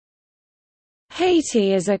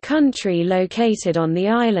Haiti is a country located on the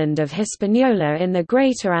island of Hispaniola in the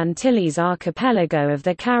Greater Antilles archipelago of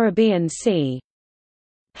the Caribbean Sea.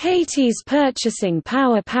 Haiti's purchasing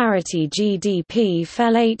power parity GDP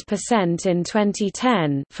fell 8% in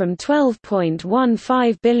 2010 from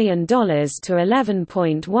 $12.15 billion to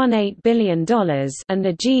 $11.18 billion, and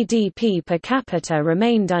the GDP per capita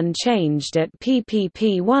remained unchanged at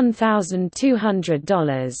PPP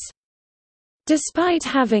 $1,200. Despite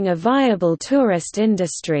having a viable tourist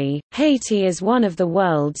industry, Haiti is one of the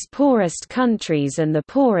world's poorest countries and the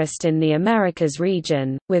poorest in the Americas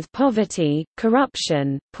region, with poverty,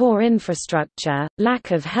 corruption, poor infrastructure,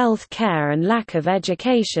 lack of health care and lack of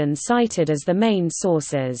education cited as the main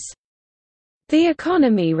sources. The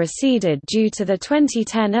economy receded due to the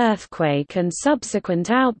 2010 earthquake and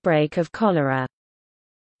subsequent outbreak of cholera.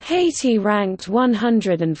 Haiti ranked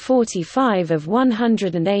 145 of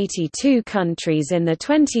 182 countries in the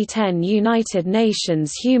 2010 United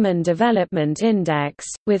Nations Human Development Index,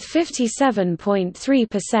 with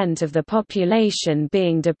 57.3% of the population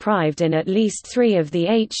being deprived in at least 3 of the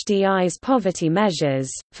HDI's poverty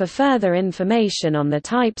measures. For further information on the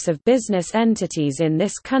types of business entities in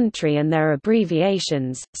this country and their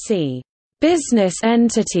abbreviations, see Business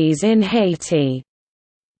entities in Haiti.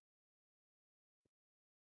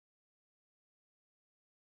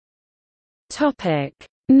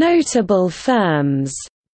 Notable firms.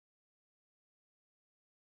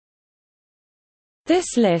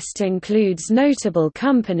 This list includes notable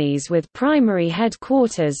companies with primary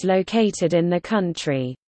headquarters located in the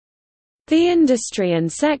country. The industry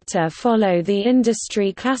and sector follow the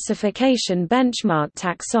industry classification benchmark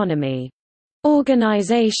taxonomy.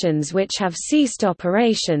 Organizations which have ceased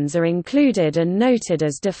operations are included and noted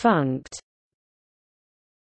as defunct.